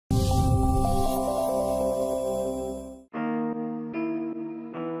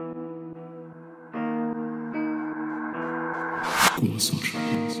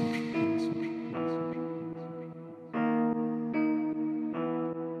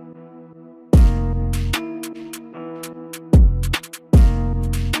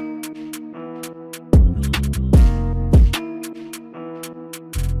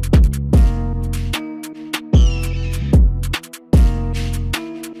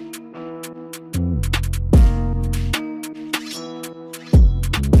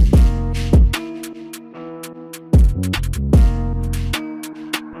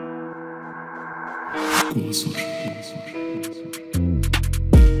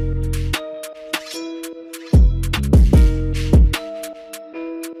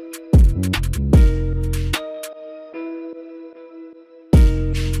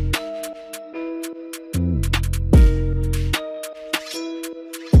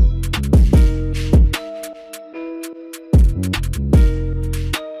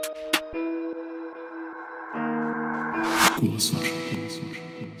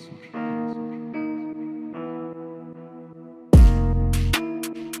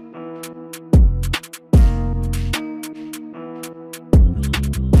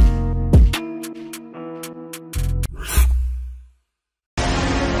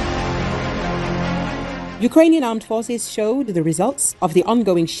Ukrainian armed forces showed the results of the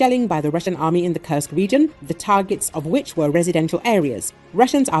ongoing shelling by the Russian army in the Kursk region, the targets of which were residential areas.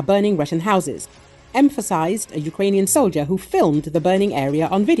 Russians are burning Russian houses, emphasized a Ukrainian soldier who filmed the burning area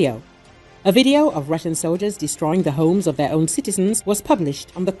on video. A video of Russian soldiers destroying the homes of their own citizens was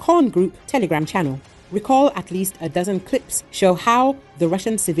published on the Cohen Group Telegram channel. Recall at least a dozen clips show how the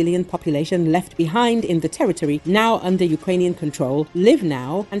Russian civilian population left behind in the territory now under Ukrainian control live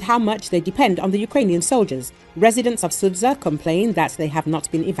now and how much they depend on the Ukrainian soldiers. Residents of Sudza complain that they have not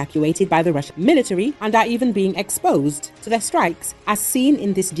been evacuated by the Russian military and are even being exposed to their strikes, as seen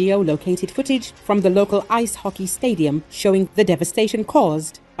in this geo-located footage from the local ice hockey stadium showing the devastation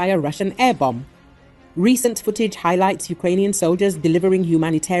caused by a Russian air bomb. Recent footage highlights Ukrainian soldiers delivering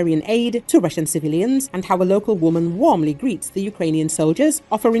humanitarian aid to Russian civilians and how a local woman warmly greets the Ukrainian soldiers,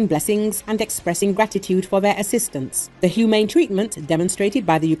 offering blessings and expressing gratitude for their assistance. The humane treatment demonstrated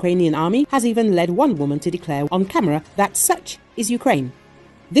by the Ukrainian army has even led one woman to declare on camera that such is Ukraine.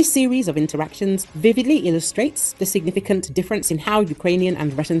 This series of interactions vividly illustrates the significant difference in how Ukrainian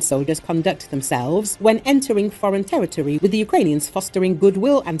and Russian soldiers conduct themselves when entering foreign territory, with the Ukrainians fostering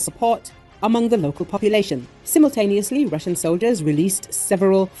goodwill and support among the local population. Simultaneously, Russian soldiers released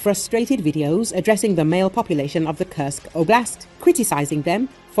several frustrated videos addressing the male population of the Kursk Oblast, criticizing them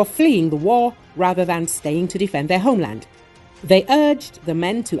for fleeing the war rather than staying to defend their homeland. They urged the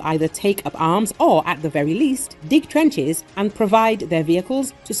men to either take up arms or, at the very least, dig trenches and provide their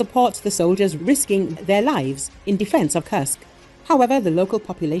vehicles to support the soldiers risking their lives in defense of Kursk. However, the local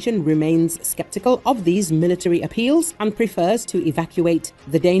population remains skeptical of these military appeals and prefers to evacuate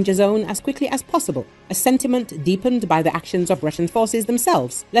the danger zone as quickly as possible, a sentiment deepened by the actions of Russian forces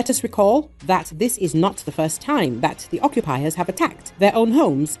themselves. Let us recall that this is not the first time that the occupiers have attacked their own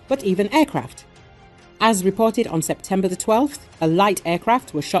homes, but even aircraft. As reported on September the 12th, a light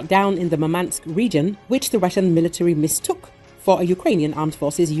aircraft was shot down in the Murmansk region, which the Russian military mistook for a Ukrainian armed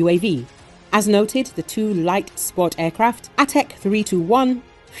forces UAV. As noted, the two light sport aircraft, Atek 321,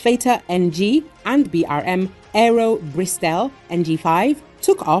 Feta NG and BRM Aero Bristel NG5,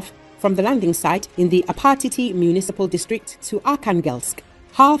 took off from the landing site in the Apatity municipal district to Arkhangelsk.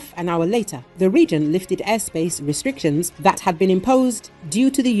 Half an hour later, the region lifted airspace restrictions that had been imposed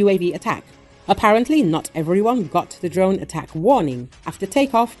due to the UAV attack. Apparently, not everyone got the drone attack warning. After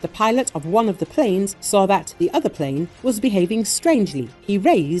takeoff, the pilot of one of the planes saw that the other plane was behaving strangely. He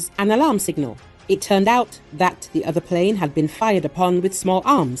raised an alarm signal. It turned out that the other plane had been fired upon with small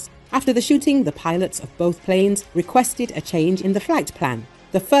arms. After the shooting, the pilots of both planes requested a change in the flight plan.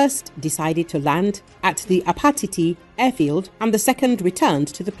 The first decided to land at the Apatity airfield and the second returned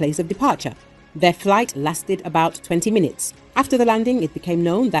to the place of departure. Their flight lasted about 20 minutes. After the landing, it became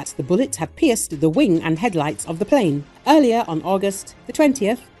known that the bullets had pierced the wing and headlights of the plane. Earlier on August the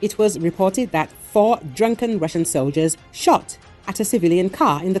 20th, it was reported that 4 drunken Russian soldiers shot at a civilian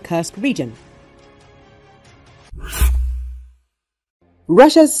car in the Kursk region.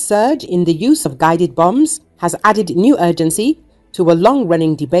 Russia's surge in the use of guided bombs has added new urgency to a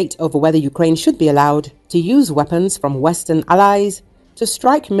long-running debate over whether Ukraine should be allowed to use weapons from Western allies to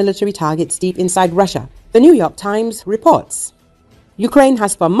strike military targets deep inside Russia. The New York Times reports, Ukraine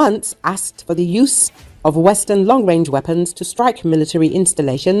has for months asked for the use of Western long-range weapons to strike military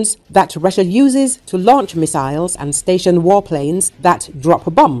installations that Russia uses to launch missiles and station warplanes that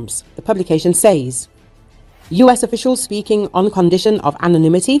drop bombs, the publication says. US officials speaking on condition of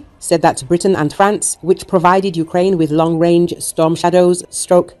anonymity said that Britain and France, which provided Ukraine with long-range Storm Shadows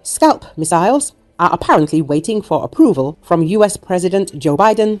 / Scalp missiles, are apparently waiting for approval from US President Joe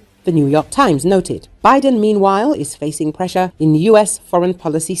Biden, the New York Times noted. Biden, meanwhile, is facing pressure in US foreign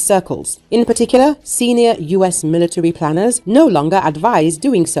policy circles. In particular, senior US military planners no longer advise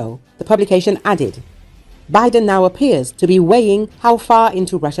doing so, the publication added. Biden now appears to be weighing how far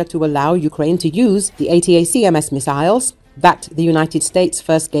into Russia to allow Ukraine to use the ATACMS missiles that the United States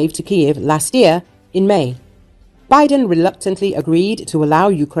first gave to Kiev last year in May. Biden reluctantly agreed to allow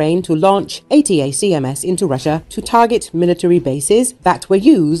Ukraine to launch ATACMS into Russia to target military bases that were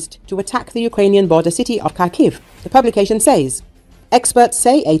used to attack the Ukrainian border city of Kharkiv, the publication says. Experts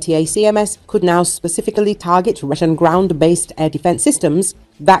say ATACMS could now specifically target Russian ground-based air defense systems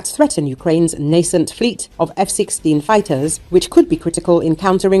that threaten Ukraine's nascent fleet of F-16 fighters, which could be critical in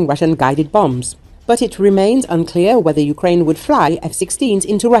countering Russian guided bombs. But it remains unclear whether Ukraine would fly F-16s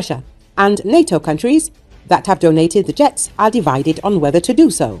into Russia, and NATO countries that have donated the jets are divided on whether to do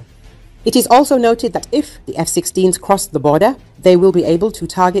so. It is also noted that if the F-16s cross the border, they will be able to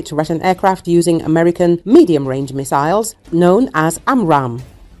target Russian aircraft using American medium-range missiles known as AMRAAM,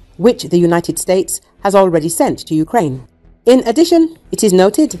 which the United States has already sent to Ukraine. In addition, it is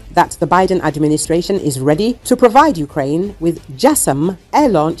noted that the Biden administration is ready to provide Ukraine with JASSM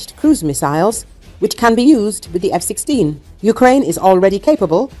air-launched cruise missiles, which can be used with the F-16. Ukraine is already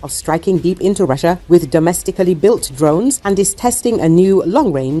capable of striking deep into Russia with domestically built drones and is testing a new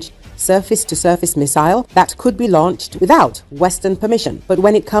long-range surface-to-surface missile that could be launched without Western permission. But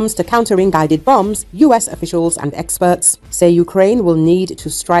when it comes to countering guided bombs, US officials and experts say Ukraine will need to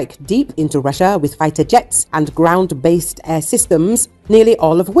strike deep into Russia with fighter jets and ground-based air systems, nearly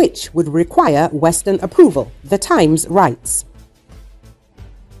all of which would require Western approval, the Times writes.